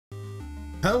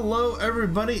Hello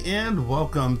everybody and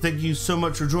welcome. Thank you so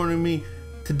much for joining me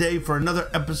today for another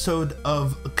episode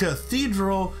of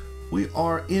Cathedral. We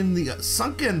are in the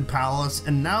Sunken Palace,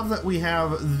 and now that we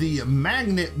have the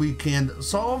magnet, we can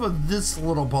solve this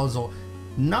little puzzle.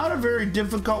 Not a very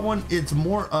difficult one. It's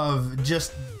more of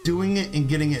just doing it and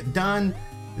getting it done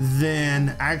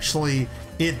than actually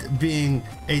it being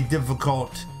a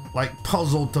difficult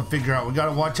puzzle to figure out. We got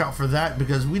to watch out for that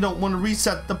because we don't want to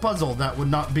reset the puzzle. That would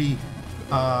not be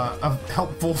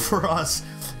helpful for us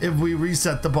if we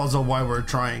reset the puzzle while we're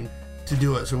trying to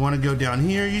do it. So we want to go down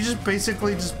here. You just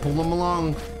basically just pull them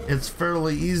along. It's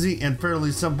fairly easy and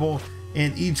fairly simple,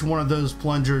 and each one of those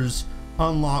plungers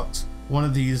unlocks one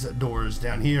of these doors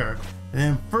down here. And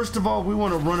then first of all, we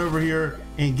want to run over here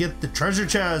and get the treasure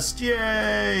chest.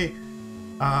 Yay!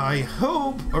 I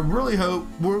really hope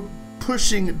we're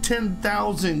pushing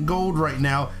 10,000 gold right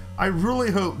now. I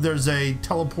really hope there's a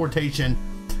teleportation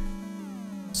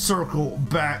circle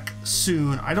back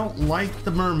soon. I don't like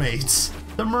the mermaids.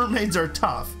 The mermaids are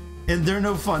tough and they're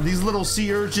no fun. These little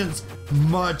sea urchins,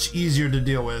 much easier to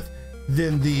deal with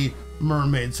than the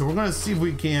mermaid. So we're gonna see if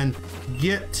we can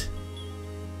get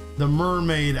the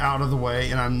mermaid out of the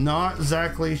way, and I'm not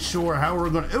exactly sure how we're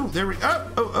gonna. Oh, there we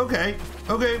go. Oh, okay,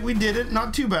 we did it.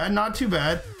 Not too bad, not too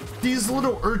bad. These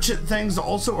little urchin things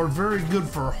also are very good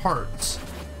for hearts.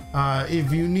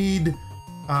 If you need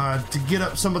to get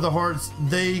up some of the hearts,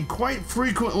 they quite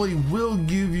frequently will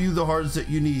give you the hearts that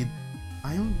you need.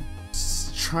 I'm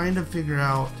trying to figure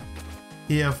out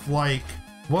if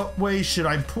what way should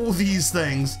I pull these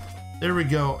things. There we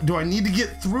go. Do I need to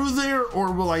get through there,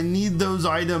 or will I need those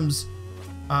items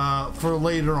for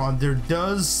later on? There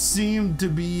does seem to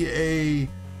be a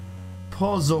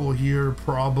puzzle here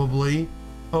probably.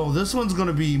 Oh, this one's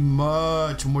gonna be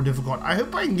much more difficult. I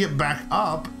hope I can get back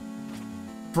up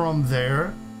from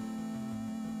there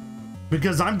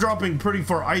because I'm dropping pretty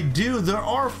far. There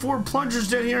are 4 plungers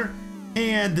down here,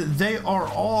 and they are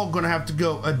all gonna have to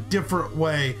go a different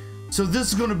way. So this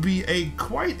is gonna be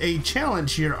quite a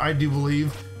challenge here, I do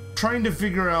believe, trying to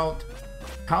figure out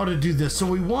how to do this. So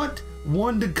we want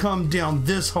one to come down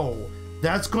this hole.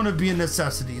 That's gonna be a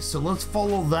necessity. So let's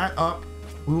follow that up.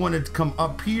 We want it to come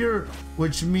up here,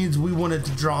 which means we want it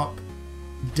to drop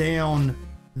down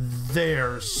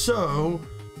there. So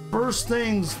first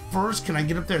things first, can I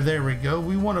get up there? There we go.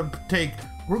 We're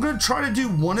gonna try to do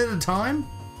one at a time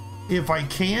if I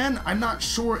can. I'm not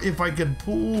sure if I could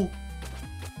pull.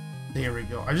 There we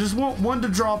go. I just want one to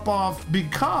drop off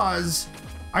because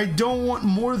I don't want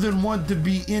more than one to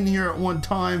be in here at one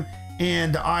time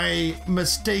and I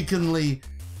mistakenly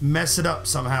mess it up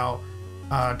somehow,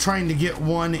 trying to get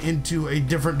one into a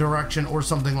different direction or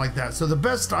something like that. So the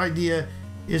best idea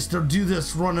is to do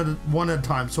this one at a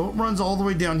time. So it runs all the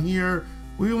way down here.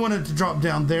 We want it to drop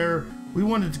down there. We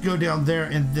want it to go down there,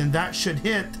 and then that should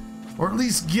hit, or at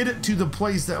least get it to the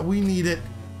place that we need it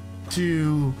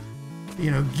to,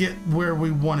 get where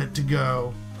we want it to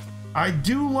go. I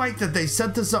do like that they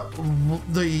set this up,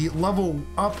 the level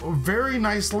up very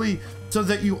nicely, so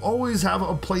that you always have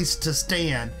a place to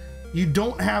stand. You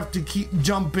don't have to keep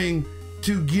jumping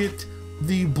to get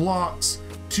the blocks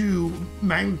to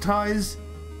magnetize.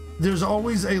 There's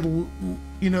always a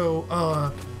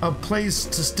place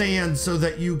to stand so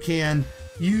that you can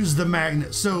use the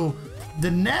magnet. So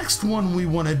the next one we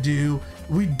want to do,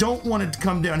 we don't want it to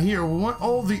come down here. We want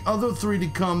all the other 3 to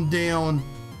come down.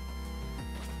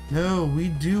 No, we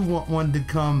do want one to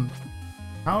come.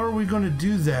 How are we going to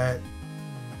do that?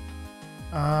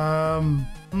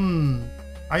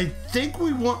 I think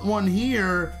we want one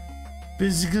here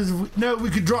because we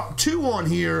could drop 2 on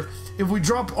here. If we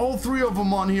drop all 3 of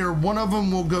them on here, one of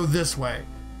them will go this way.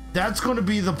 That's going to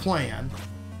be the plan.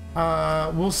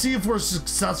 We'll see if we're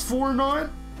successful or not,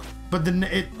 but then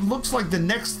it looks like the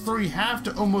next 3 have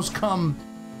to almost come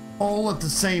all at the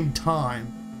same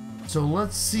time. So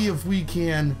let's see if we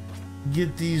can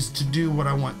get these to do what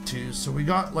I want to. So we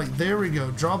got there we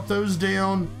go. Drop those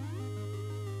down.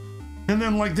 And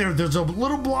then there's a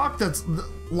little block that's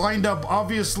lined up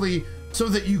obviously so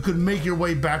that you could make your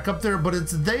way back up there, but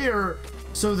it's there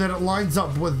so that it lines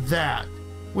up with that,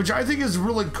 which I think is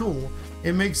really cool.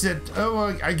 It makes it,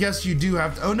 I guess you do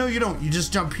have to, oh no you don't, you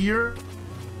just jump here.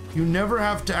 You never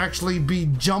have to actually be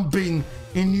jumping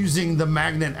and using the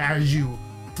magnet as you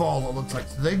fall, it looks like.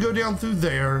 So they go down through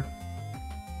there.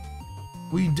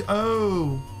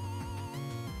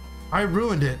 I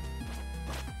ruined it.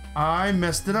 I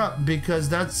messed it up because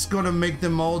that's gonna make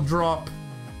them all drop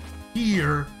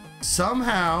here.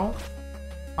 Somehow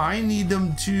I need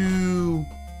them to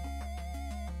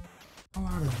fall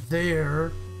out of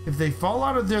there. If they fall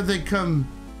out of there, they come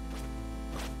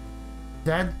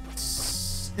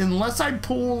That's, unless I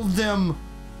pull them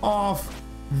off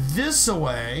this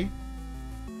way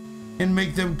and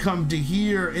make them come to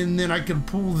here, and then I can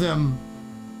pull them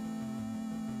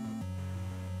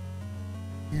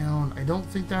down. I don't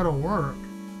think that'll work.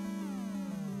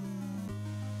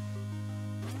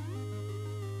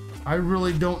 I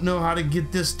really don't know how to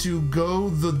get this to go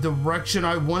the direction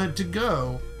I want it to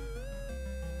go,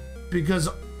 because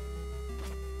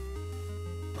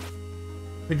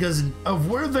of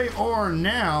where they are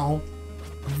now.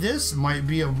 This might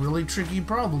be a really tricky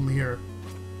problem here.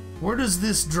 Where does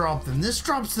this drop them? This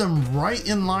drops them right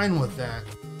in line with that.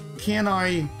 Can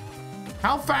I,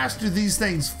 how fast do these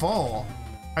things fall?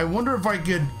 I wonder if I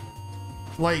could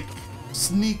like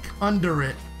sneak under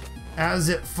it as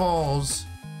it falls.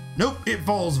 Nope, it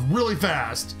falls really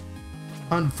fast,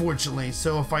 unfortunately.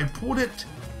 So if I pulled it,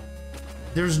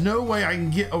 there's no way I can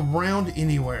get around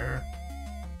anywhere.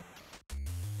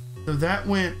 So that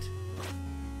went,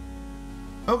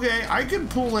 okay, I can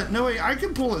pull it, no way, I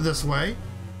can pull it this way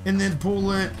and then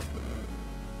pull it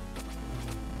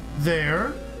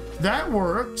there. That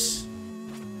works.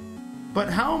 But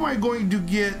how am I going to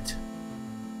get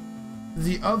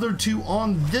the other two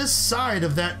on this side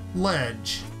of that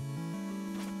ledge?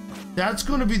 That's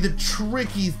going to be the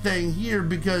tricky thing here,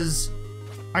 because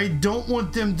I don't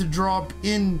want them to drop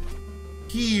in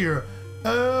here.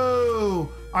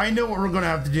 Oh, I know what we're going to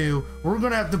have to do. We're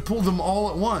going to have to pull them all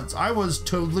at once. I was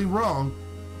totally wrong.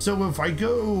 So if I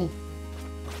go,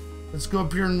 let's go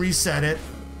up here and reset it.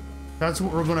 That's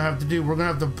what we're going to have to do. We're going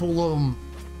to have to pull them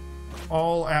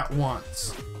all at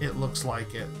once. It looks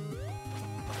like it.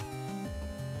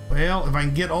 Well, if I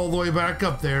can get all the way back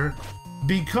up there,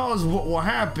 because what will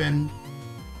happen,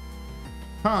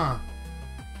 I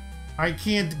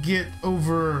can't get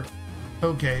over.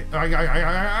 Okay,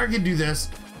 I can do this.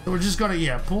 So we're just gonna,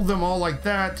 yeah, pull them all like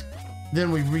that.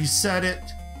 Then we reset it.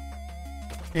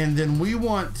 And then we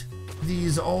want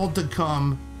these all to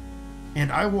come.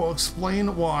 And I will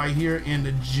explain why here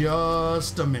in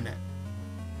just a minute.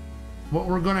 What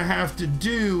we're gonna have to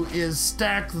do is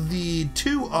stack the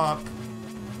two up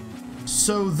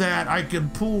so that I can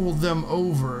pull them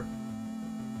over.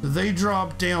 So they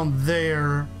drop down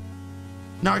there.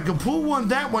 Now I could pull one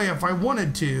that way if I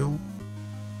wanted to.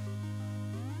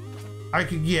 I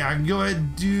could, yeah, I can go ahead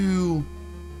and do,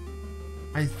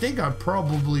 I think I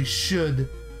probably should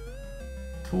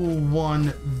pull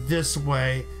one this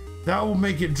way. That will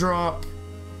make it drop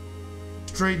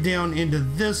straight down into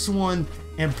this one,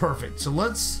 and perfect. So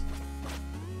let's,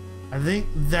 I think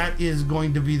that is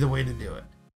going to be the way to do it.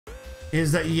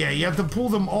 Is that, yeah, you have to pull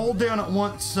them all down at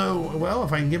once. So, well,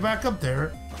 if I can get back up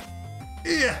there,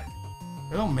 yeah,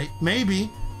 well, maybe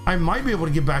I might be able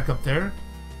to get back up there.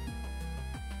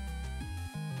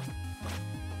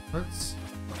 Let's,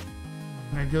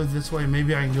 can I go this way?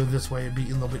 Maybe I can go this way and be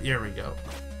a little bit, here we go.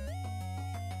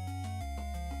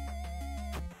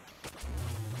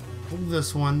 Pull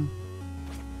this one,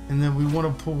 and then we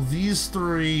want to pull these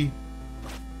three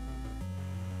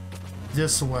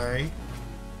this way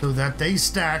so that they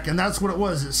stack. And that's what it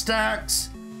was, it stacks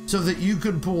so that you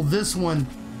could pull this one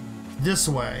this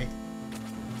way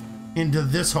into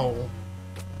this hole,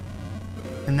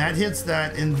 and that hits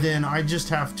that, and then I just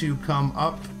have to come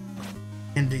up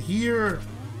into here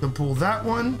to pull that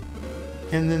one,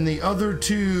 and then the other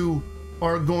two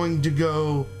are going to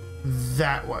go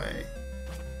that way.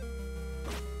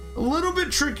 A little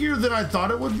bit trickier than I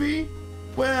thought it would be.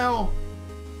 Well,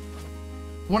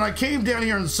 when I came down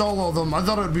here and saw all of them, I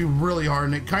thought it would be really hard,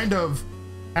 and it kind of,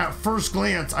 at first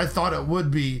glance, I thought it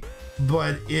would be,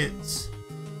 but it's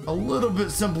a little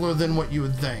bit simpler than what you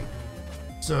would think.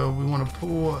 So we want to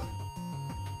pull,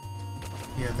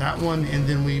 yeah, that one, and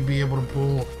then we'd be able to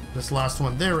pull this last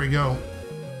one. There we go.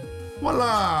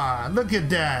 Voila! Look at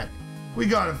that. We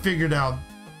got it figured out.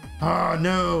 Oh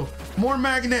no, more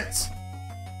magnets.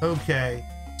 Okay,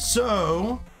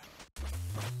 so,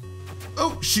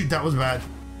 oh shoot, that was bad.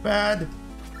 Bad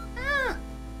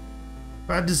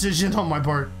decision on my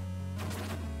part.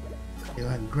 Go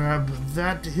ahead and grab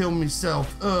that to heal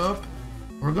myself up.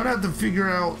 We're gonna have to figure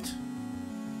out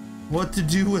what to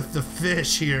do with the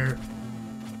fish here.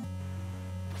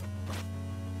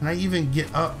 Can I even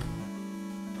get up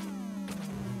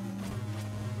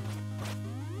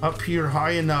here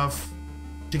high enough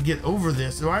to get over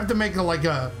this? Do I have to make a, like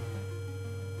a,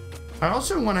 I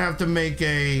also want to have to make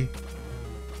it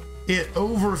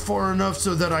over far enough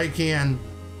so that I can,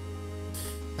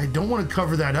 I don't want to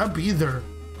cover that up either,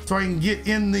 so I can get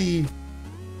in the,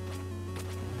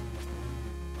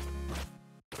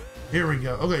 here we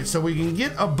go. Okay, so we can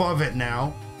get above it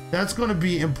now. That's going to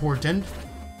be important.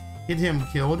 Get him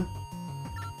killed.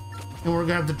 And we're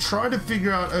gonna have to try to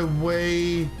figure out a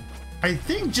way, I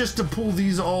think, just to pull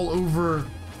these all over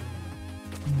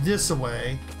this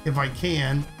way, if I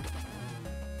can.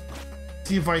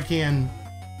 See if I can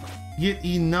get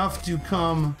enough to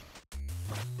come.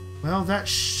 Well, that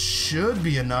should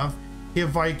be enough.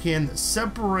 If I can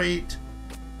separate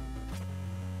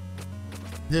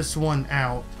this one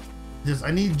out.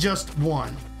 I need just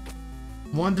one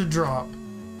to drop.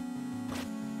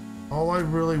 All I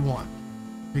really want,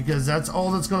 because that's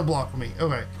all that's gonna block me.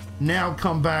 Okay, now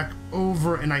come back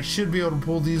over, and I should be able to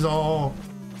pull these all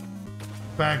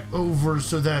back over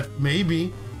so that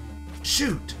maybe,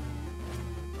 shoot,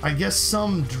 I guess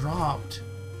some dropped.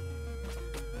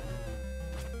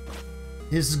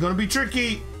 This is gonna be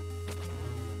tricky.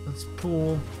 Let's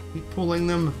keep pulling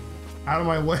them out of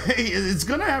my way. It's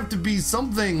gonna have to be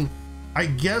something, I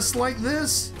guess, like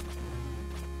this,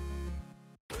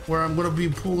 where I'm gonna be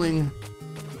pulling.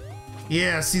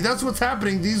 Yeah, see, that's what's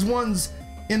happening. These ones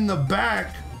in the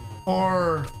back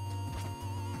are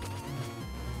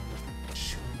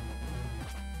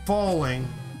falling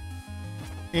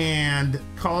and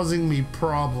causing me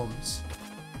problems.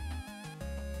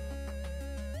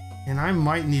 And I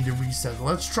might need to reset it.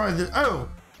 Let's try this. Oh,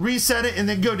 reset it and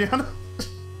then go down.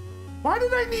 Why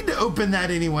did I need to open that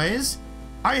anyways?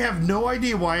 I have no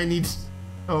idea why I need to.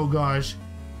 Oh gosh.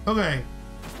 Okay,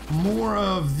 more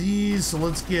of these. So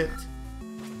let's get,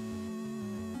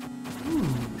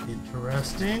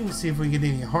 interesting. See if we can get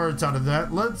any hearts out of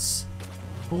that. Let's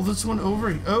pull this one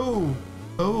over.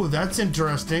 Oh, that's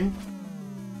interesting.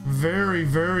 Very,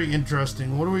 very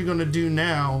interesting. What are we gonna do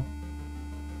now?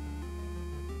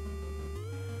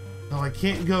 Well, I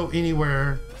can't go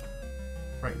anywhere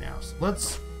right now. So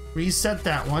let's reset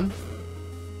that one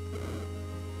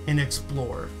and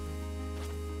explore.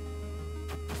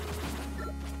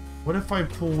 What if I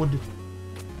pulled?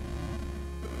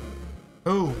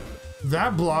 Oh,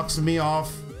 that blocks me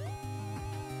off.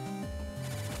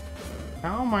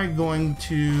 How am I going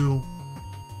to?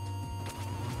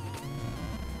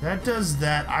 That does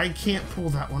that. I can't pull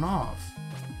that one off.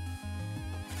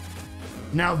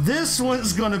 Now this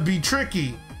one's gonna be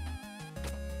tricky.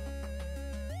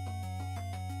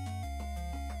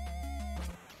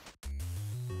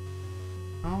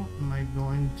 How am I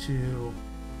going to?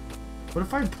 What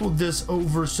if I pulled this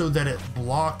over so that it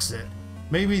blocks it?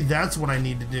 Maybe that's what I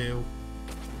need to do.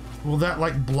 Will that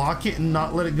like block it and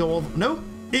not let it go all the... Nope,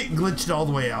 it glitched all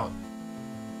the way out.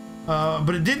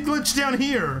 But it did glitch down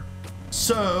here.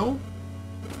 So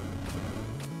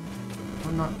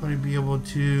I'm not going to be able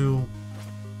to.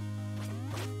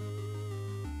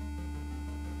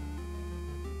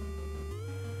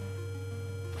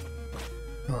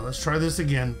 Oh, let's try this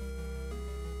again.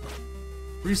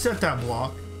 Reset that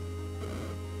block.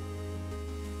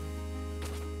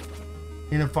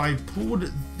 And if I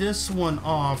pulled this one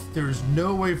off, there's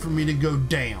no way for me to go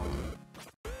down.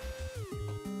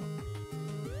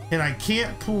 And I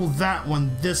can't pull that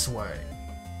one this way.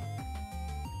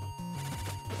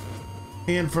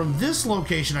 And from this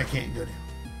location, I can't go down.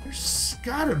 There's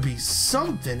gotta be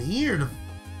something here to...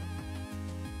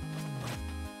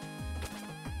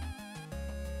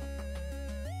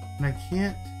 And I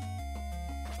can't...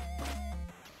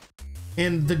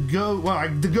 And the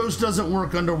the ghost doesn't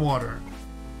work underwater.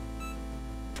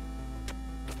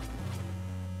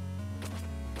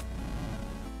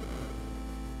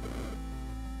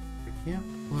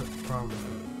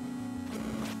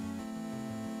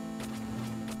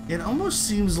 It almost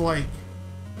seems like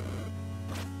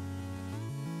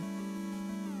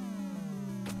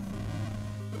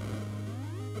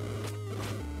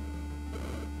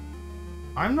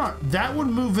that would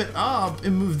move it up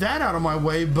and move that out of my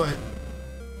way, but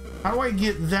how do I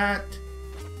get that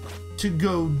to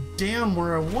go down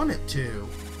where I want it to?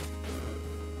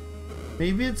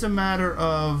 Maybe it's a matter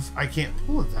of I can't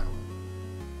pull it that way.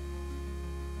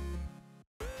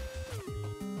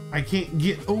 I can't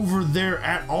get over there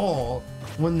at all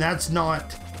when that's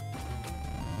not...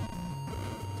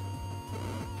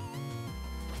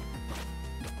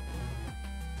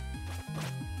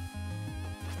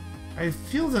 I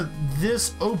feel that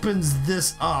this opens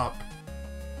this up,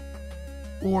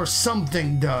 or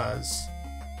something does.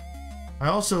 I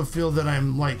also feel that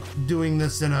I'm like doing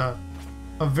this in a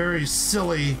very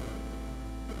silly,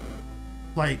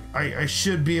 like I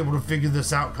should be able to figure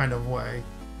this out kind of way.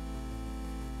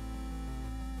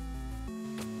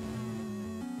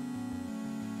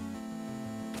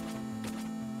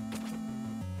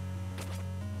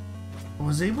 I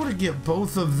was able to get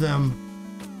both of them.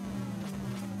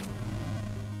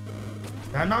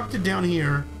 I knocked it down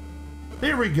here.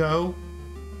 There we go.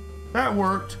 That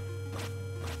worked.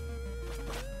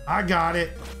 I got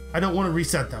it. I don't want to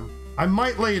reset them. I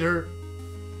might later.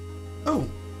 Oh,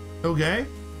 okay.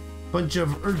 Bunch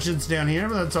of urchins down here,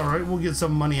 but that's all right. We'll get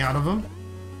some money out of them.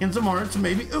 And some hearts,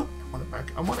 maybe. Oh, I want it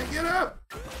back. I want to get up.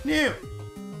 No.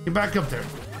 Get back up there.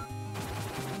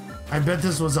 I bet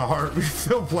this was a heart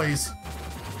refill place.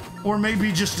 Or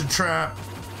maybe just a trap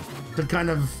to kind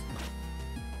of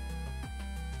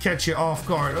catch you off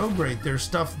guard. Oh, great. There's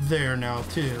stuff there now,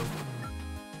 too.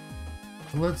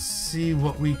 Let's see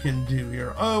what we can do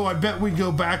here. Oh, I bet we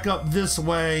go back up this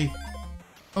way.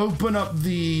 Open up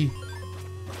the...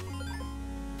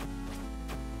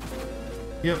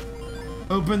 Yep.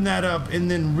 Open that up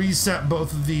and then reset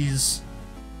both of these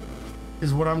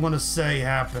is what I'm going to say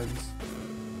happens.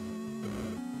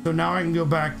 So now I can go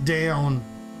back down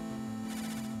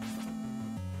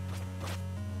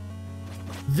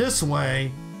this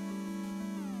way.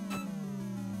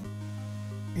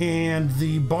 And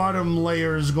the bottom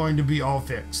layer is going to be all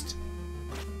fixed.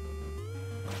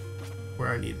 Where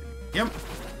I need it. Yep.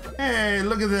 Hey,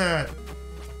 look at that.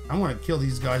 I want to kill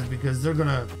these guys because they're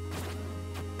gonna...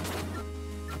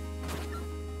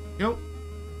 Go.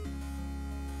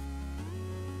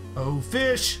 Oh,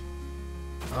 fish.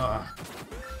 I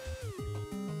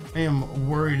am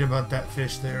worried about that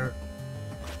fish there.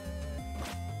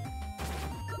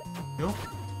 Go.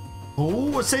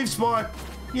 Oh, a safe spot.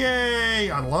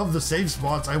 Yay! I love the safe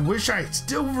spots. I wish I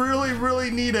still really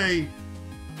need a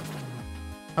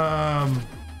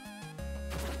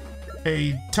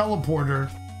teleporter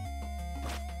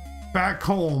back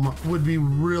home would be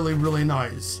really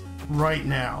nice right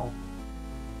now.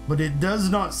 But it does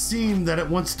not seem that it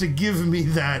wants to give me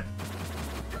that.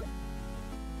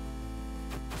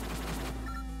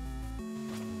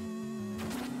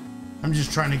 I'm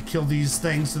just trying to kill these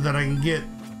things so that I can get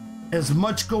as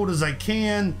much gold as I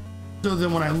can, so that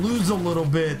when I lose a little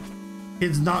bit,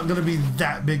 it's not going to be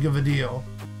that big of a deal.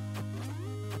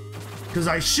 Because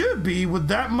I should be, with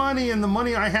that money and the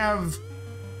money I have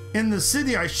in the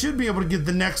city, I should be able to get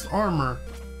the next armor.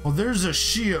 Well, there's a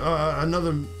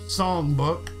another song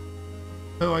book.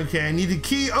 Oh, okay, I need a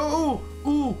key.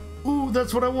 Ooh,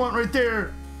 that's what I want right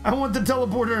there. I want the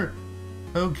teleporter.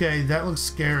 Okay, that looks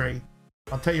scary.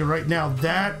 I'll tell you right now,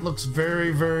 that looks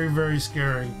very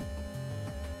scary.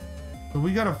 So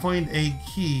we gotta find a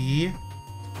key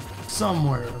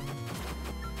somewhere.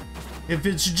 If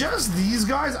it's just these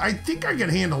guys, I think I can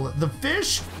handle it. The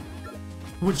fish,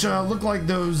 which look like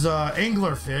those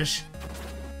angler fish.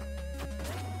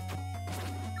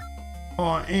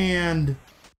 And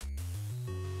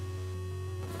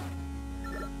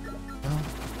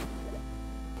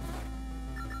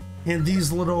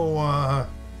these little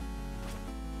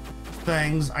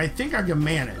things, I think I can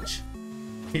manage.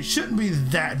 It shouldn't be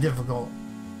that difficult.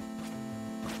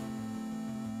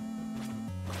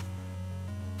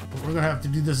 But we're gonna have to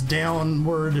do this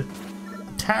downward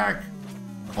attack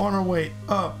on our way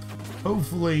up,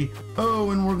 hopefully. Oh,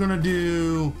 and we're gonna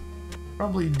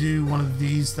probably do one of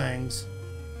these things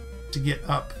to get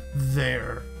up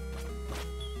there.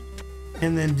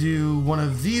 And then do one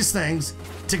of these things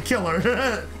to kill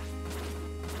her.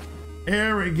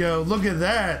 There we go, look at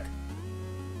that.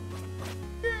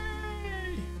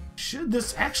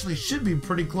 This actually should be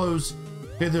pretty close.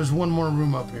 Okay, there's one more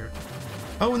room up here.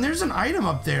 Oh, and there's an item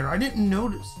up there. I didn't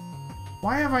notice.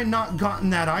 Why have I not gotten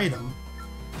that item?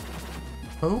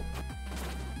 Oh.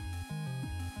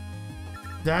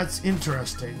 That's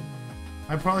interesting.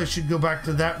 I probably should go back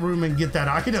to that room and get that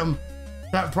item.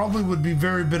 That probably would be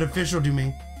very beneficial to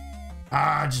me.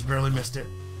 Ah, I just barely missed it.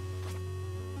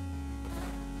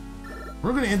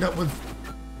 We're gonna end up with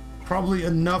probably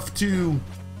enough to...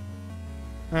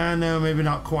 no, maybe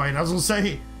not quite. I was gonna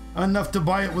say enough to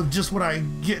buy it with just what I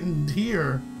get in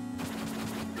here.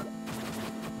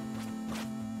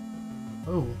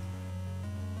 Oh.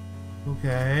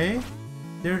 Okay.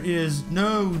 There is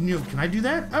no... Can I do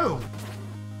that? Oh.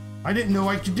 I didn't know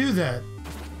I could do that.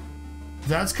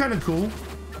 That's kind of cool.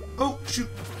 Oh, shoot.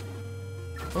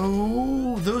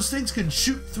 Oh, those things can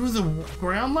shoot through the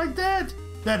ground like that?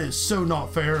 That is so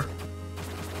not fair.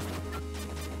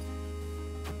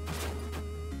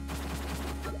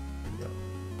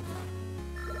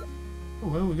 Oh,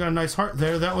 well, we got a nice heart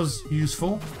there. That was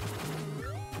useful.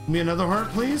 Give me another heart,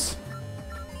 please.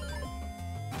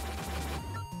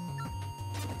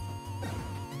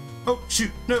 Oh, shoot.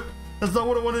 No, that's not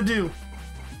what I want to do.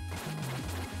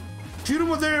 Shoot him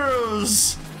with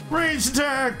arrows. Range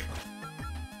attack.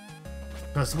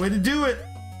 Best way to do it.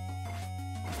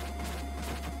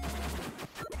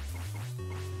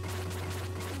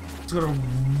 It's gonna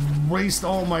waste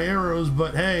all my arrows,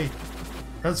 but hey,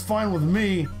 that's fine with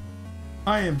me.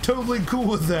 I am totally cool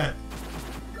with that.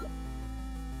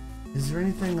 Is there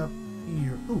anything up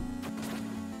here? Ooh.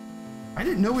 I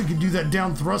didn't know we could do that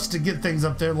down thrust to get things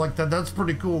up there like that. That's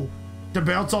pretty cool. To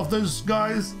bounce off those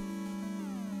guys.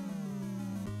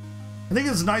 I think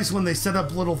it's nice when they set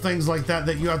up little things like that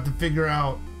that you have to figure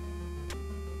out.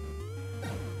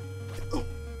 Oh.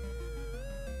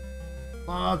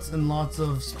 Lots and lots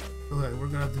of... Okay, we're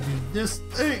gonna have to do this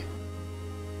thing.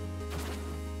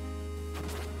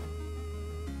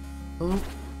 Oh.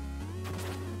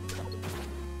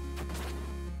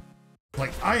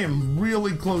 Like, I am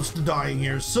really close to dying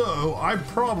here, so I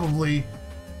probably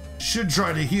should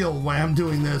try to heal while I'm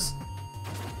doing this.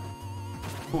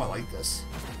 Oh, I like this.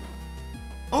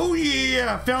 Oh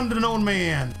yeah, found an old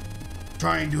man.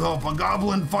 Trying to help a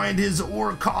goblin find his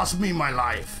ore cost me my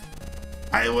life.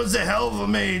 I was a hell of a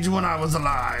mage when I was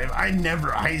alive. I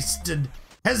never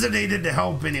hesitated to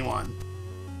help anyone.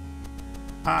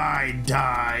 I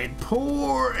died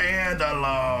poor and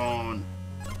alone.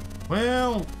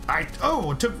 Well, I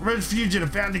took refuge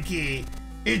and found a key.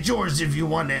 It's yours if you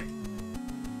want it.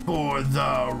 For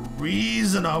the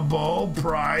reasonable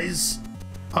price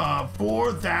of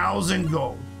 4,000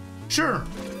 gold. Sure,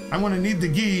 I'm gonna need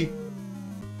the key.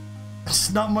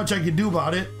 There's not much I can do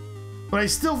about it, but I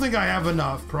still think I have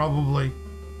enough, probably.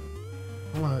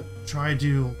 I wanna try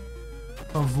to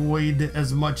avoid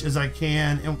as much as I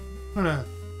can, and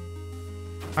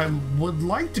I would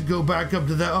like to go back up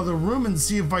to that other room and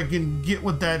see if I can get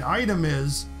what that item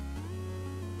is.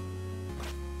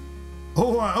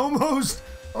 Oh, I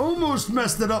almost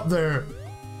messed it up there.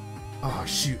 Oh,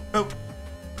 shoot. Oh,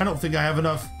 I don't think I have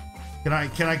enough. Can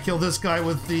I kill this guy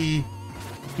with the...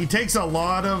 He takes a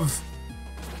lot of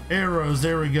arrows.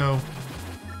 There we go.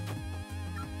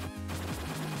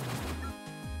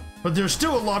 But there's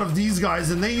still a lot of these guys,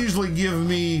 and they usually give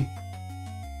me...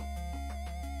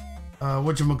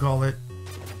 whatchamacallit?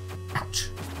 Ouch.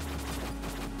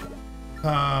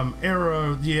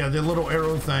 Arrow, yeah, the little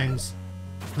arrow things.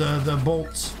 The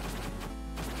bolts.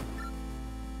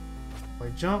 If I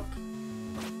jump,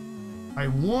 I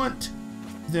want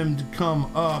them to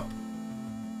come up.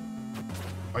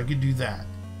 I could do that.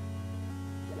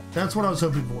 That's what I was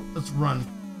hoping for. Let's run.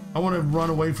 I want to run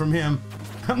away from him.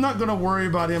 I'm not going to worry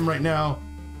about him right now.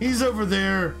 He's over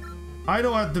there. I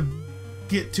don't have to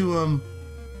get to him.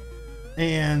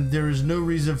 And there is no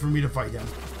reason for me to fight him.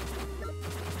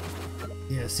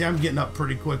 Yeah, see, I'm getting up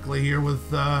pretty quickly here with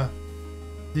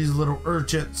these little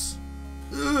urchins.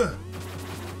 Ugh.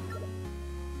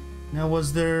 Now,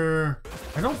 was there...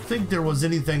 I don't think there was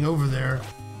anything over there.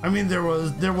 I mean, there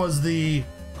was the...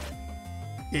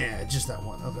 Yeah, just that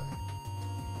one. Okay.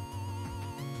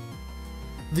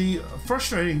 The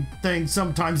frustrating thing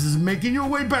sometimes is making your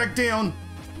way back down.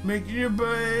 Making your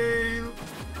way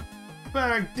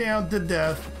back down to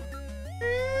death.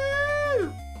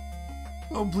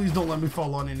 Oh, please don't let me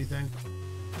fall on anything.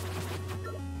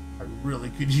 I really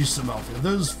could use some help here.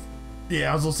 Those...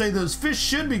 Yeah, I was gonna say, those fish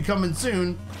should be coming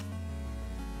soon.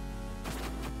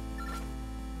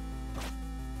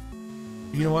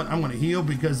 You know what? I'm gonna heal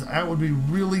because that would be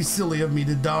really silly of me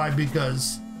to die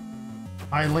because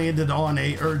I landed on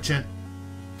a urchin.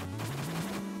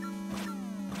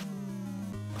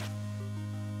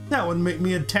 That would make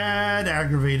me a tad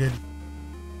aggravated.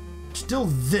 Still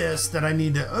this that I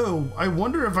need to... Oh, I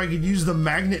wonder if I could use the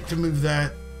magnet to move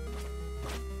that.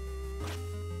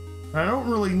 I don't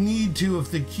really need to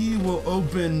if the key will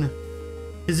open.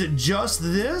 Is it just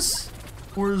this?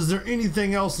 Or is there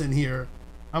anything else in here?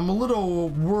 I'm a little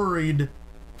worried.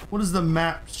 What does the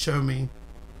map show me?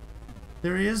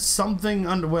 There is something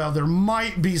under... Well, there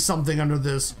might be something under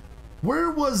this.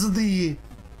 Where was the...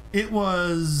 It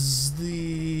was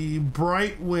the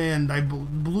Bright Wind.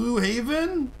 Blue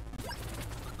Haven?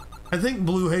 I think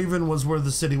Blue Haven was where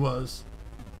the city was.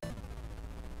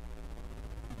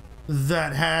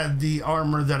 That had the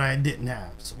armor that I didn't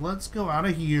have. So let's go out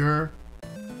of here.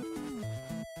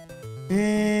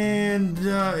 And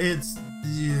it's...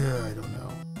 Yeah, I don't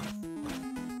know.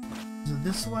 Is it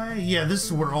this way? Yeah, this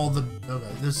is where all the...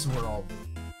 Okay, this is where all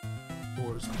the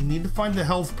doors... We need to find the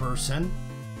health person.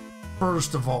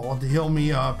 First of all, to heal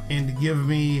me up and to give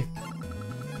me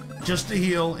just to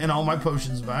heal and all my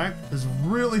potions back is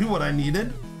really what I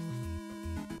needed.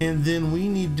 And then we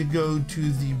need to go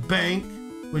to the bank,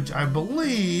 which I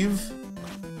believe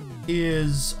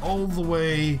is all the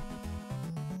way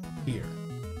here.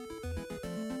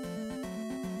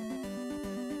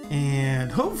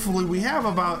 And hopefully we have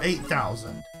about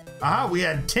 8,000. Ah, we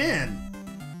had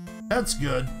 10. That's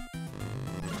good.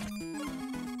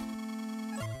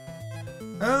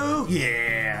 Oh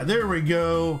yeah, there we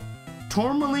go.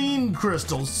 Tourmaline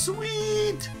crystals,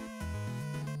 sweet.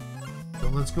 So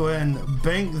let's go ahead and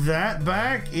bank that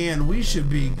back and we should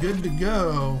be good to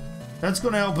go. That's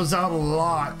going to help us out a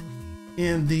lot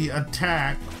in the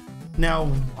attack.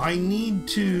 Now, I need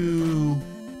to...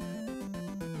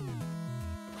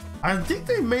 I think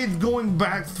they made going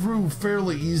back through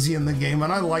fairly easy in the game,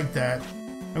 and I like that.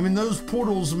 I mean, those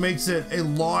portals makes it a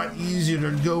lot easier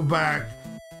to go back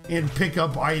and pick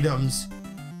up items.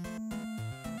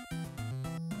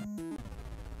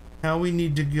 Now we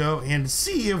need to go and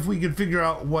see if we can figure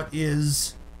out what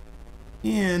is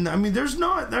in... I mean, there's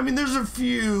a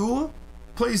few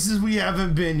places we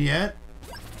haven't been yet,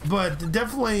 but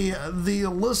definitely the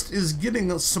list is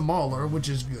getting smaller, which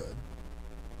is good.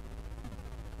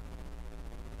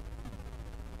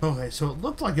 Okay, so it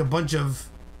looked like a bunch of...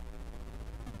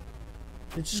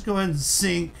 Let's just go ahead and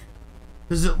sync.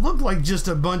 Does it look like just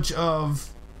a bunch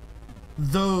of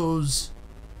those?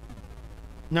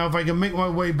 Now, if I can make my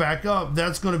way back up,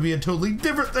 that's going to be a totally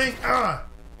different thing. Ah!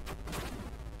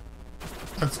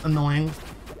 That's annoying.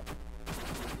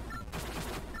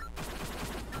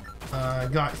 I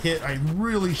got hit. I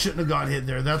really shouldn't have got hit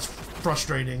there. That's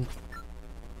frustrating.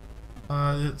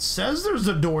 It says there's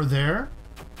a door there.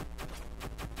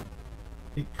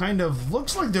 It kind of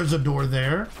looks like there's a door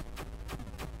there.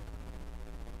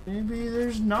 Maybe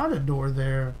there's not a door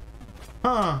there.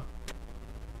 Huh.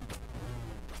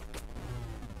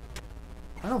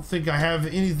 I don't think I have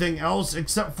anything else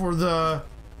except for the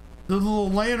little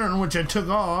lantern which I took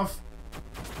off.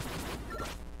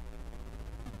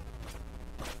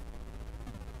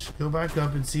 Just go back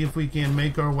up and see if we can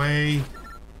make our way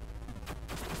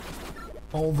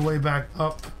all the way back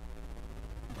up.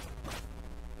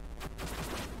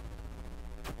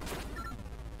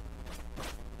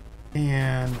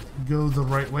 And go the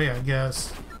right way, I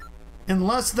guess.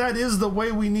 Unless that is the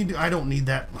way we need to. I don't need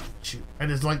that much. Shoot.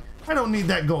 I don't need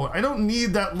that gold. I don't need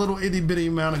that little itty bitty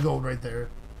amount of gold right there.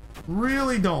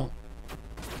 Really don't.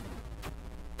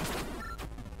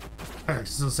 I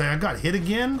still say I got hit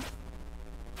again.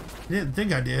 Didn't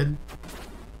think I did.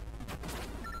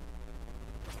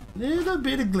 Little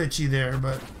bit of glitchy there,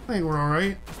 but I think we're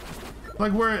alright.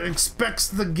 Like where it expects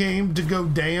the game to go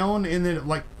down and then it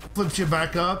like flips you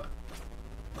back up.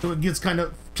 So it gets kind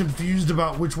of confused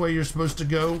about which way you're supposed to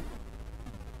go.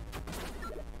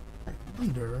 I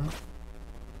wonder.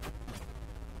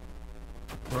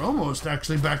 We're almost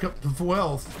actually back up to full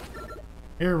health.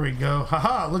 Here we go.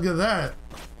 Haha, look at that.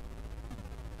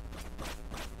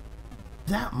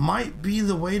 That might be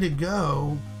the way to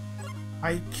go.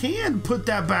 I can put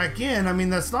that back in. I mean,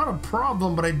 that's not a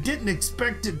problem, but I didn't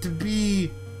expect it to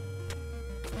be...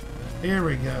 Here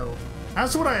we go.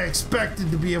 That's what I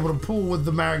expected to be able to pull with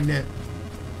the magnet.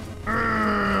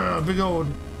 Big old...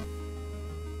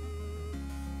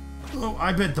 Oh,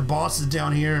 I bet the boss is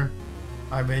down here.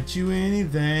 I bet you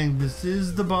anything. This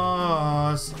is the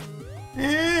boss.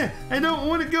 I don't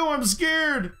want to go. I'm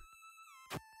scared.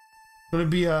 Gonna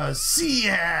be a sea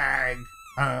hag.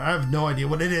 I have no idea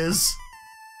what it is.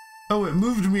 Oh, it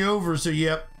moved me over, so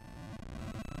yep.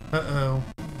 Uh-oh.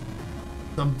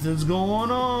 Something's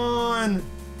going on.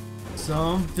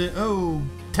 Something. Oh,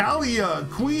 Talia,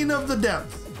 Queen of the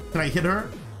Depth. Can I hit her?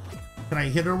 Can I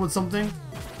hit her with something?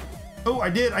 Oh, I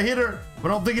did. I hit her, but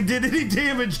I don't think it did any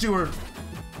damage to her.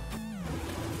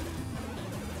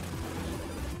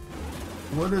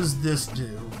 What does this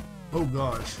do? Oh,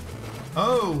 gosh.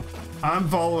 Oh, I'm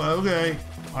following. Okay.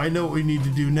 I know what we need to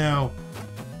do now.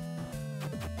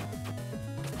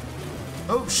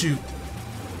 Oh, shoot.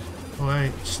 Oh,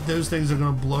 wait. Those things are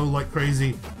going to blow like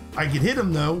crazy. I can hit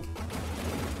him, though.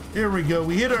 Here we go.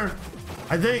 We hit her.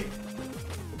 I think.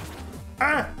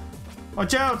 Ah!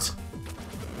 Watch out.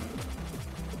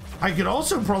 I could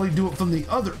also probably do it from the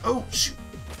other. Oh, shoot.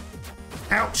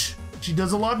 Ouch. She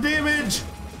does a lot of damage.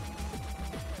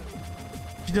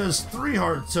 She does 3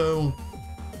 hearts, so...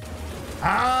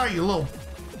 Ah, you little...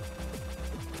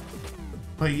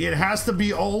 Like, it has to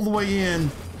be all the way in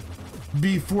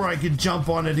before I could jump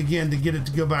on it again to get it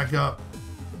to go back up.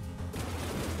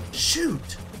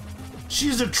 Shoot.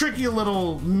 She's a tricky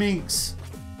little minx.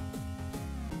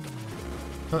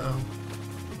 Uh-oh.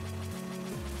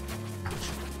 Ouch.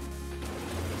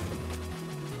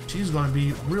 She's gonna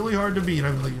be really hard to beat,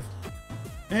 I believe.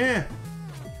 Eh.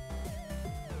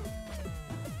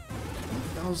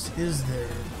 What else is there?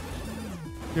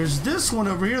 There's this one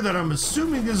over here that I'm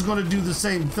assuming is going to do the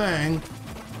same thing.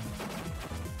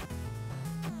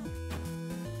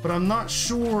 But I'm not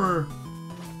sure.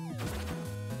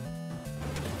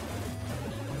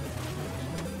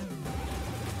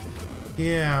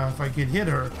 Yeah, if I could hit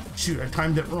her. Shoot, I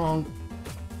timed it wrong.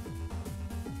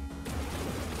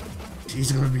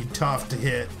 She's going to be tough to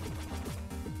hit.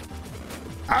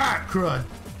 Ah, crud.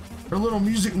 Her little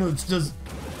music notes does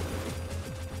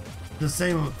the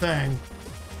same thing.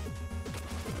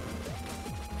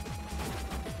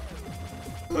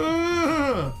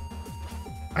 Ugh.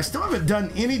 I still haven't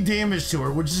done any damage to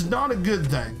her, which is not a good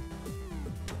thing.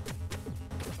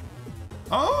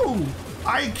 Oh,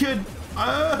 I could.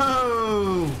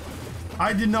 Oh,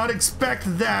 I did not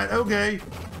expect that. Okay,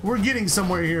 we're getting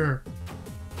somewhere here.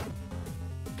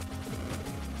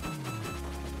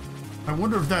 I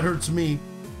wonder if that hurts me.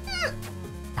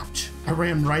 Ouch, I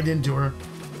ran right into her.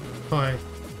 Boy,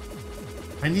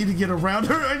 I need to get around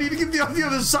her. I need to get on the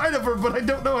other side of her, but I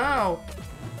don't know how.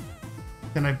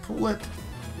 Can I pull it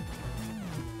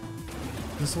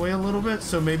this way a little bit?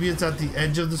 So maybe it's at the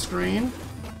edge of the screen.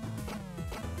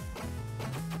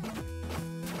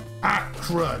 Ah,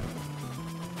 crud.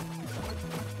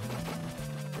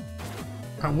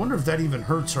 I wonder if that even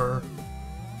hurts her.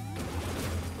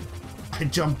 I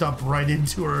jumped up right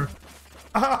into her.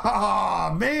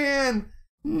 Ah, man.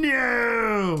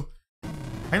 No.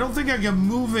 I don't think I can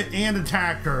move it and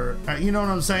attack her. You know what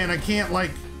I'm saying? I can't, like,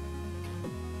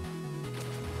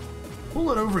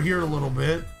 pull it over here a little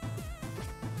bit.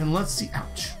 And let's see.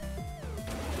 Ouch.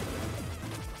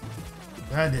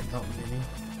 That didn't help me any.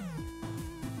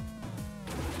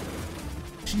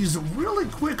 She's really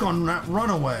quick on that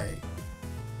runaway.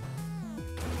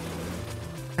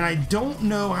 And I don't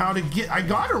know how to get... I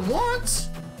got her once.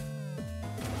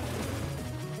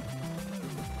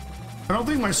 I don't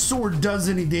think my sword does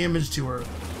any damage to her.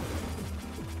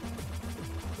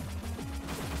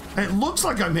 And it looks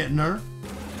like I'm hitting her.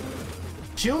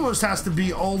 She almost has to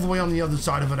be all the way on the other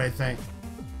side of it, I think.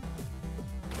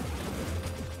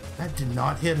 That did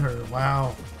not hit her.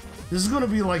 Wow. This is going to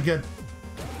be like a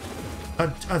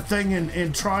thing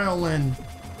in trial, and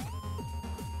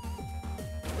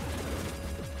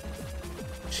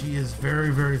she is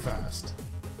very, very fast.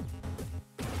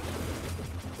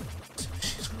 So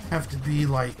she's going to have to be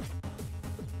like...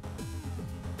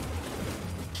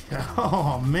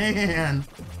 Oh, man.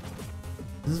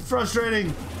 This is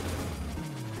frustrating.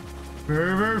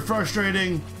 Very, very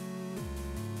frustrating.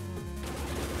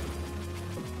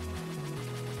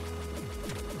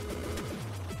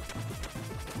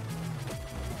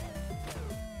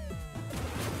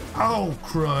 Oh,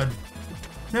 crud.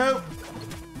 Nope.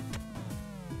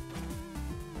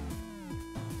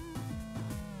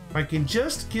 If I can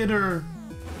just get her...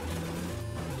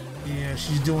 Yeah,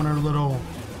 she's doing her little...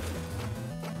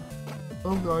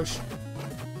 Oh, gosh.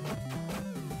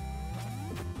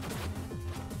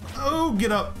 Oh,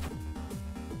 get up.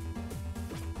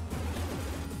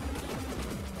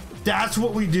 That's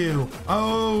what we do.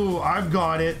 Oh, I've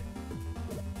got it.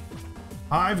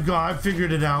 I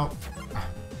figured it out.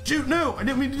 Shoot, no, I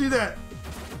didn't mean to do that.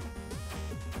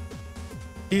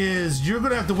 You're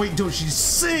gonna have to wait until she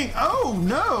sings. Oh,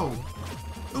 no.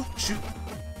 Oh, shoot.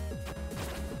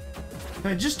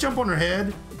 Can I just jump on her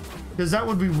head? Because that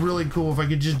would be really cool if I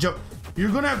could just jump.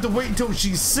 You're gonna have to wait until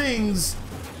she sings.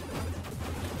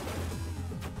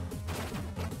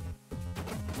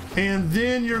 And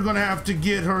then you're gonna have to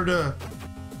get her to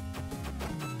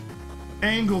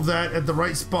angle that at the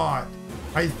right spot,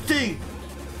 I think.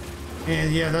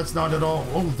 And yeah, that's not at all.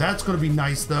 Oh, that's gonna be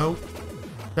nice though.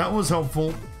 That was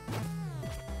helpful.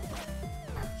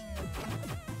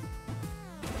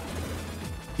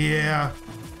 Yeah.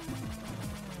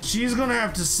 She's gonna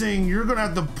have to sing. You're gonna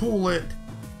have to pull it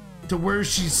to where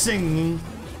she's singing.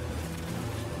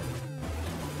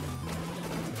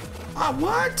 Ah,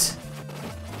 what?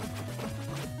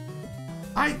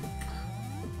 I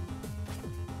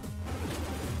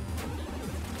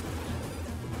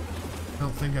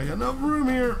don't think I got enough room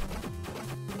here.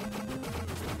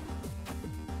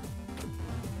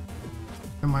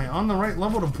 Am I on the right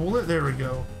level to pull it? There we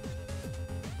go.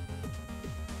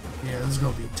 Yeah, this is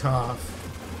gonna be tough.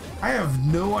 I have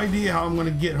no idea how I'm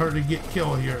gonna get her to get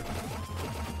killed here.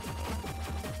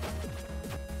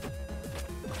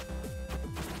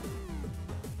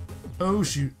 Oh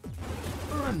shoot.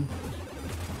 Run.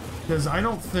 Because I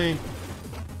don't think...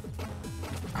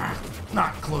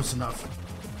 not close enough.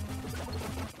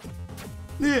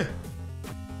 Yeah.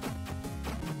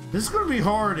 This is going to be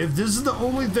hard if this is the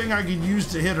only thing I can use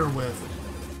to hit her with.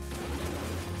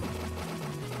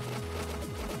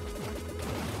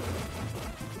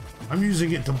 I'm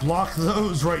using it to block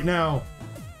those right now.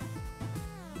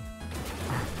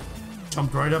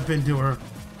 Jumped right up into her.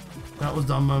 That was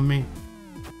dumb of me.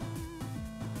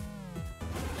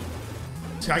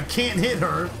 See, I can't hit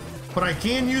her, but I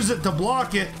can use it to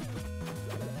block it.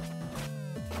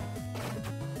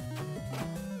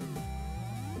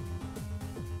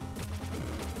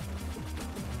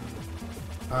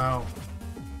 Oh.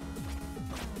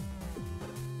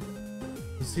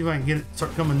 Let's see if I can get it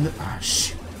start coming. Ah,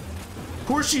 shit. Of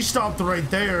course she stopped right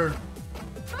there.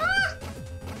 Ah!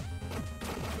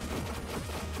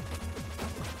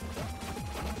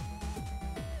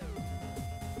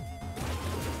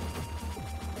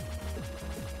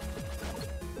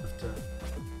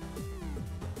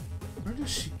 Where does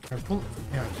she? Can I pull it?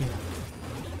 Yeah, I can.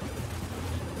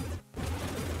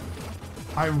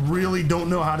 I really don't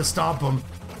know how to stop him.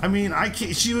 I mean, I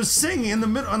can't. She was singing in the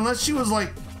middle, unless she was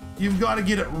like, "You've got to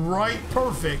get it right,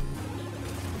 perfect."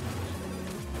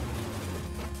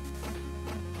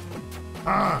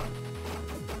 Ah.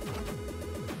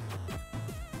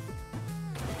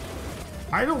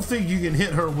 I don't think you can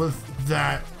hit her with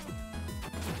that.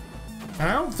 And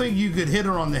I don't think you could hit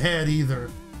her on the head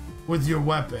either with your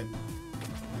weapon.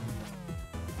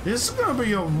 This is going to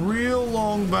be a real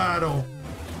long battle.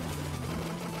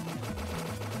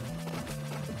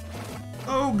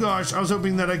 Oh gosh, I was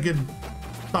hoping that I could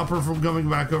stop her from coming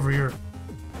back over here.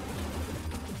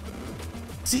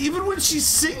 See, even when she's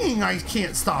singing, I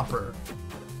can't stop her.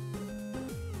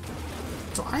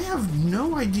 So I have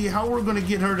no idea how we're going to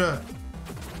get her to...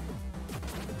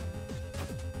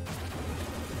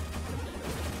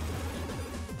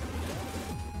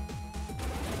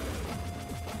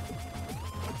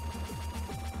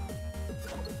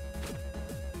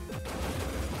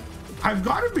 I've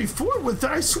got it before with it.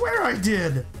 I swear I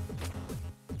did.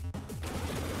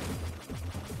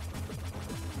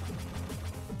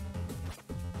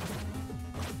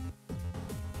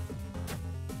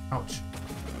 Ouch. Is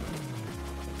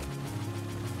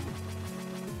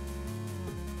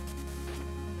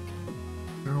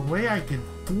there a way I could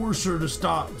force her to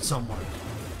stop someone?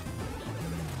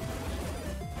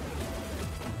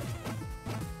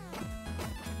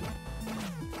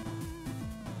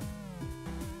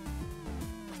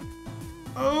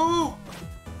 Oh!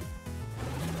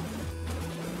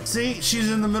 See,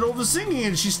 she's in the middle of the singing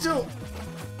and she's still...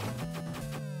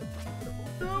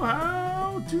 I don't know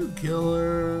how to kill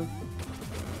her.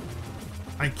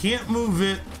 I can't move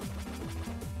it.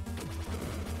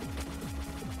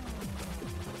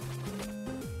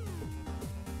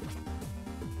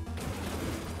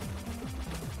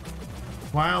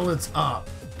 While it's up.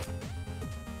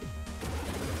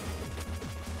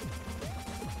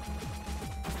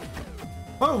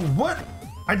 Oh, what?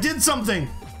 I did something.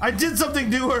 I did something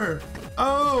to her.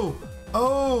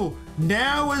 Oh,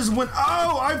 now is when,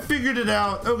 I figured it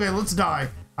out. Okay, let's die.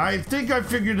 I think I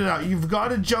figured it out. You've got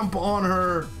to jump on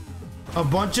her a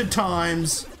bunch of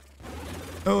times.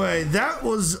 Okay, that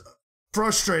was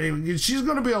frustrating. She's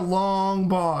going to be a long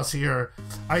boss here,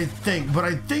 I think. But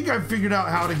I think I figured out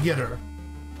how to get her.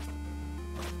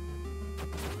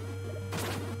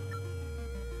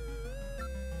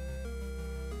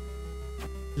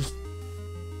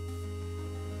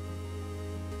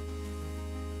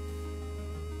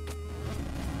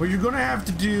 What you're gonna have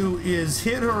to do is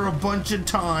hit her a bunch of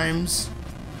times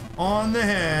on the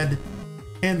head,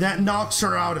 and that knocks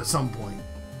her out at some point.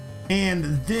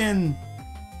 And then,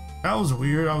 that was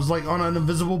weird. I was like on an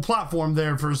invisible platform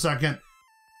there for a second.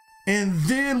 And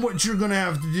then what you're gonna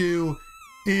have to do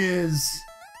is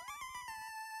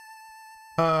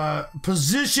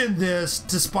position this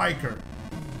to spike her.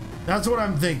 That's what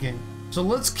I'm thinking. So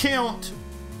let's count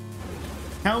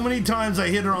how many times I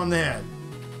hit her on the head.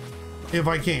 If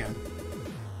I can.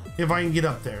 If I can get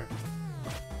up there.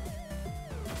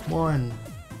 1.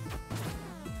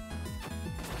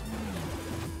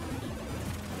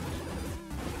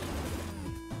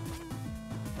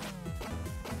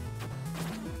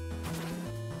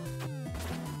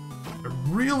 I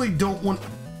really don't want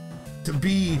to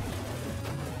be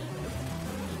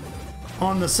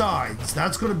on the sides.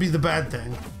 That's going to be the bad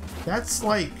thing. That's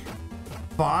like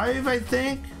 5, I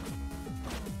think.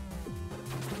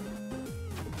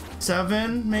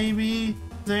 7, maybe,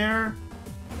 there.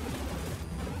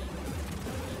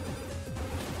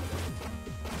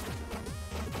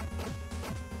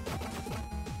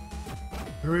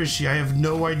 Where is she? I have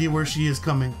no idea where she is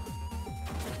coming.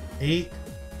 8,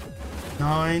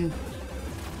 9,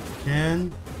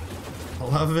 10,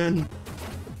 11,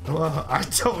 12. I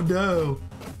don't know.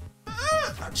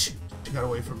 Ah, she got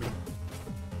away from me.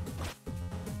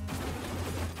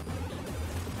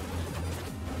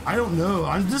 I don't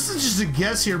know. This is just a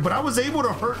guess here, but I was able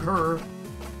to hurt her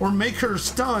or make her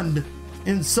stunned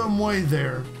in some way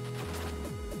there.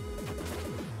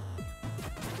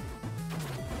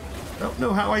 I don't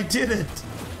know how I did it.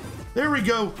 There we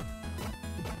go.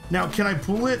 Now, can I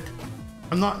pull it?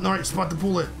 I'm not in the right spot to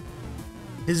pull it.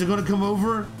 Is it going to come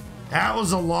over? That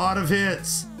was a lot of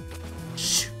hits.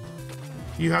 Shoot.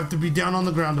 You have to be down on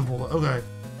the ground to pull it. Okay.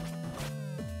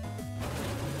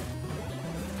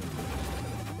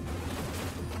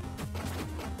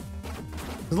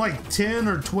 It's like 10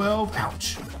 or 12.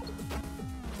 Ouch.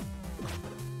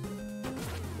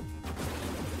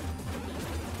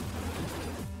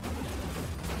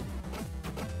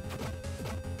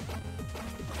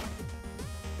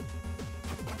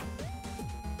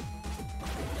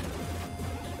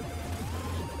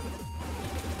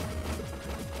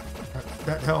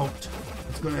 That helped.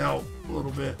 It's going to help a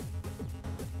little bit.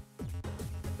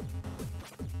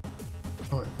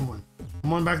 All right, come on.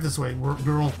 Come on back this way,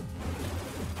 girl.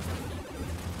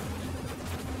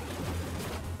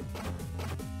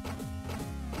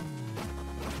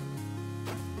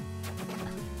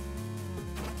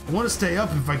 I want to stay up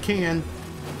if I can.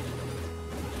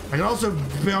 I can also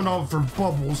bound off for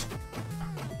bubbles.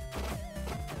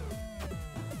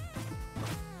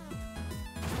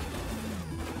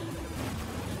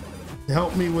 To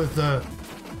help me with the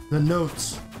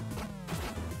notes.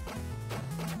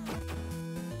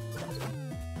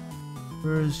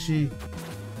 Where is she?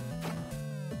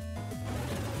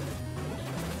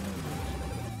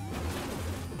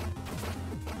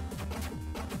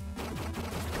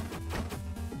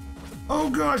 Oh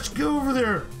gosh, go over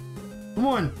there. Come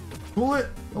on, pull it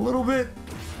a little bit.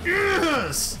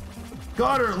 Yes!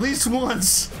 Got her at least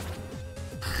once.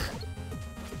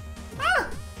 Ah!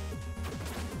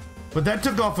 But that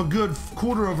took off a good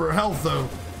quarter of her health though.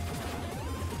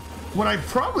 What I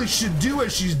probably should do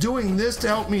as she's doing this to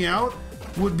help me out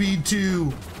would be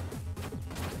to...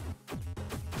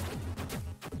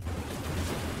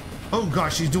 Oh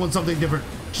gosh, she's doing something different.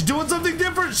 She's doing something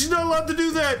different. She's not allowed to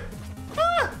do that.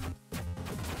 Ah!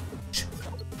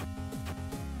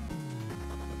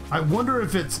 I wonder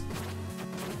if it's...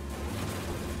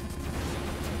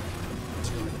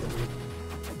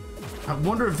 I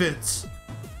wonder if it's...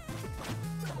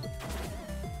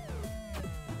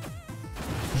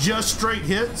 just straight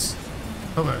hits?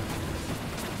 Okay.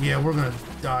 Yeah, we're gonna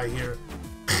die here.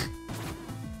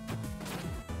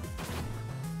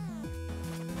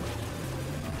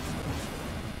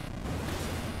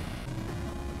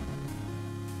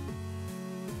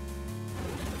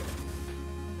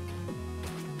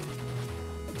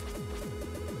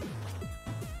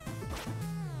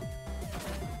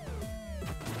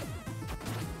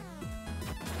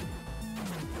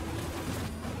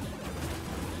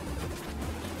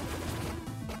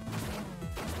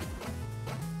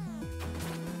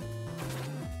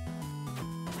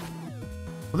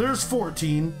 Well, there's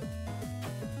 14.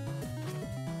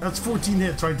 That's 14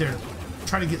 hits right there.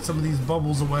 Try to get some of these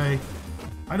bubbles away.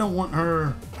 I don't want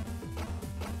her.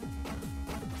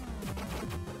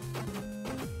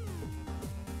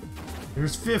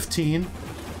 There's 15.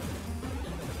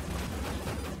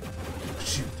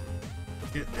 Shoot.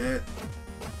 Get it.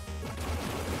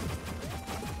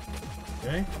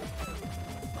 Okay.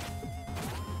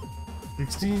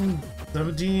 16,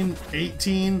 17,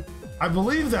 18. I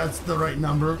believe that's the right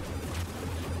number.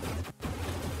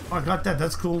 Oh, I got that.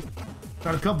 That's cool.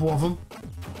 Got a couple of them.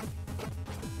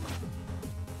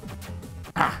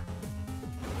 Ah.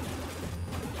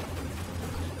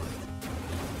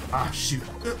 Ah, shoot.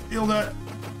 Feel that.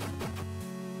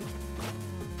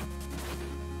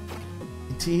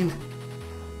 18.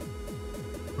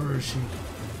 Where is she?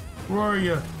 Where are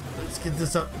you? Let's get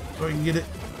this up so I can get it.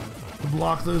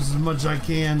 Block those as much as I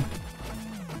can.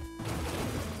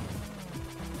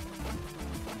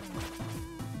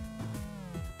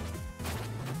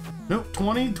 Nope,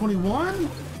 20, 21?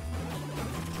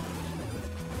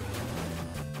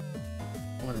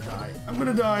 I'm gonna die. I'm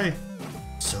gonna die.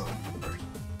 So,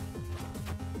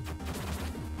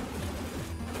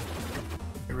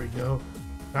 here we go.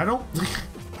 I don't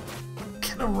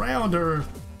get around her.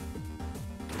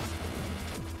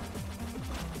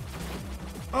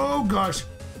 Oh gosh.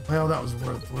 Well, that was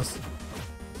worthless.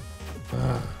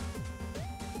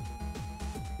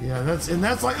 Yeah,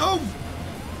 that's like, oh!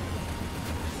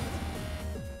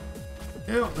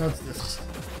 Ew, that's this.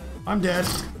 I'm dead.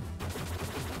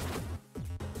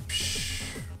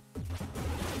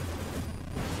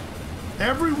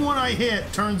 Everyone I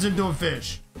hit turns into a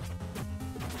fish.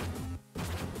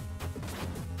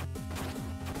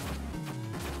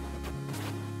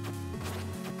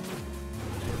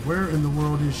 Where in the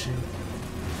world is she?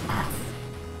 Ah.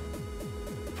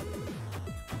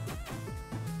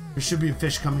 There should be a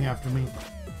fish coming after me.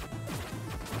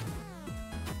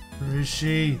 Where is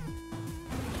she?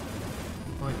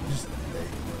 Like, just...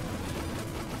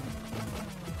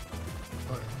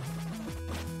 Okay.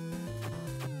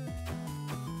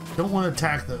 Don't want to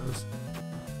attack those.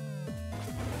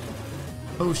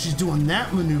 Oh, she's doing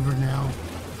that maneuver now.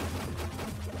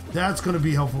 That's going to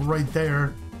be helpful right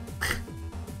there.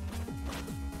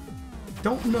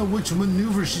 Don't know which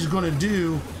maneuver she's going to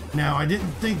do Now, I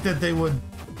didn't think that they would...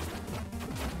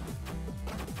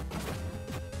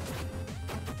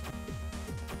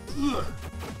 Ugh.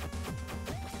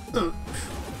 Oh.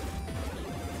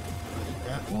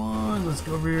 That one. Let's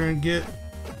go over here and get...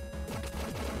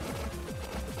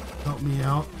 Help me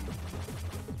out.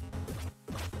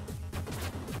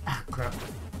 Ah, crap.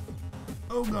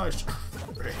 Oh, gosh.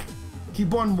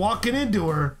 Keep on walking into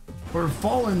her. Or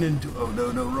falling into... Oh,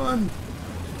 no, no, run.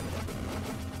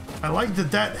 I like that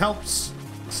that helps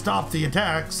stop the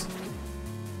attacks.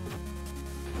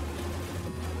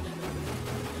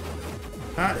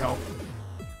 That helped.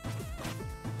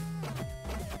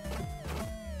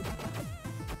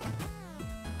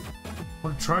 I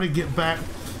want to try to get back.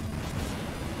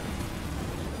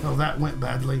 Oh, that went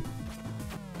badly.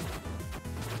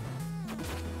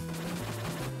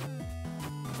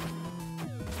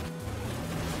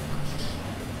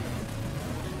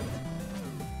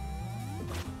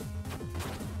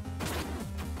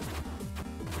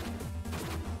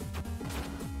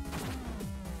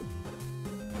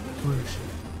 Where is she?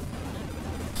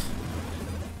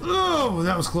 Oh,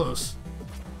 that was close.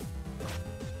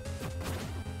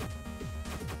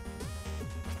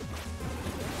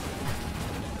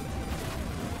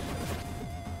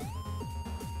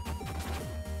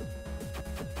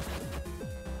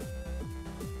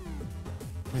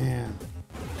 Man.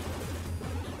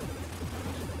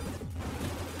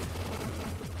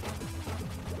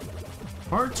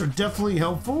 Hearts are definitely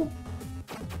helpful.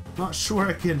 Not sure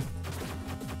I can...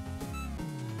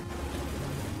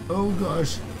 Oh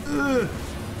gosh.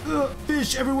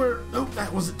 Fish everywhere. Oh,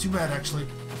 that wasn't too bad actually.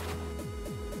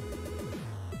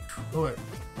 Oh wait.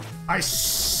 I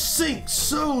sink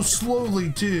so slowly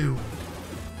too.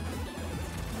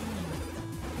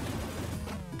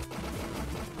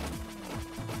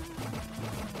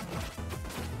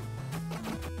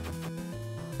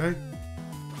 Okay.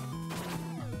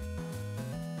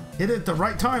 Hit it at the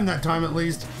right time that time at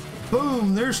least.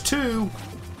 Boom, there's two.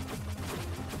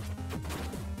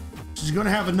 She's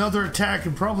gonna have another attack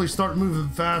and probably start moving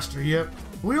faster. Yep.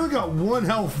 We only got 1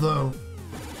 health though.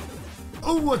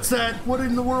 Oh, what's that? What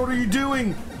in the world are you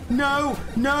doing? No,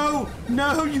 no,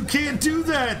 no, you can't do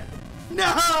that. No,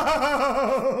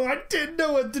 I didn't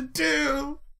know what to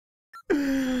do.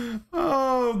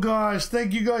 Oh gosh,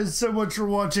 thank you guys so much for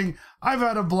watching. I've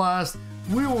had a blast.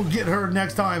 We will get her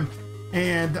next time,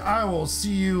 and I will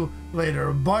see you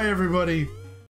later. Bye everybody.